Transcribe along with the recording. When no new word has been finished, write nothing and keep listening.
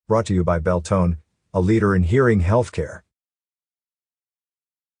Brought to you by Beltone, a leader in hearing healthcare.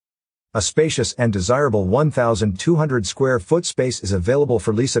 A spacious and desirable 1,200 square foot space is available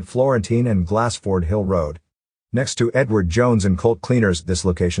for lease at Florentine and Glassford Hill Road. Next to Edward Jones and Colt Cleaners, this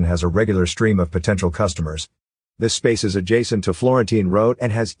location has a regular stream of potential customers. This space is adjacent to Florentine Road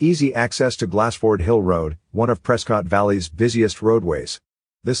and has easy access to Glassford Hill Road, one of Prescott Valley's busiest roadways.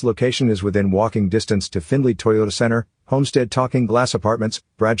 This location is within walking distance to Findlay Toyota Center, Homestead Talking Glass Apartments,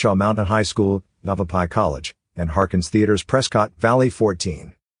 Bradshaw Mountain High School, Navapai College, and Harkins Theaters Prescott Valley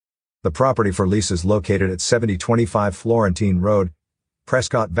 14. The property for lease is located at 7025 Florentine Road,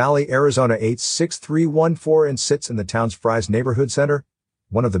 Prescott Valley, Arizona 86314 and sits in the town's Fry's Neighborhood Center,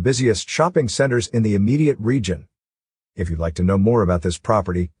 one of the busiest shopping centers in the immediate region. If you'd like to know more about this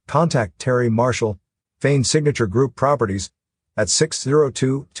property, contact Terry Marshall, Fain Signature Group Properties, at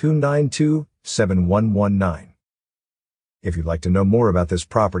 602-292-7119. If you'd like to know more about this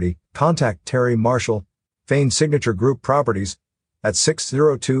property, contact Terry Marshall, Fain Signature Group Properties, at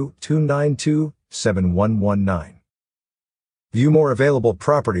 602-292-7119. View more available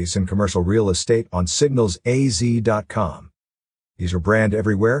properties in commercial real estate on signalsaz.com. These are brand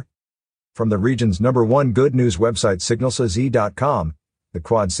everywhere. From the region's #1 good news website signalsaz.com, the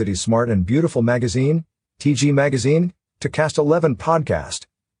Quad Cities Smart and Beautiful magazine, TG Magazine, to Cast 11 podcast,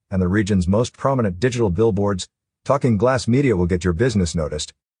 and the region's most prominent digital billboards, Talking Glass Media will get your business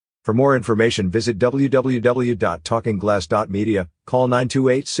noticed. For more information, visit www.talkingglass.media, call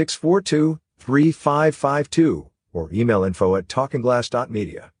 928-642-3552, or email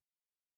info@talkingglass.media.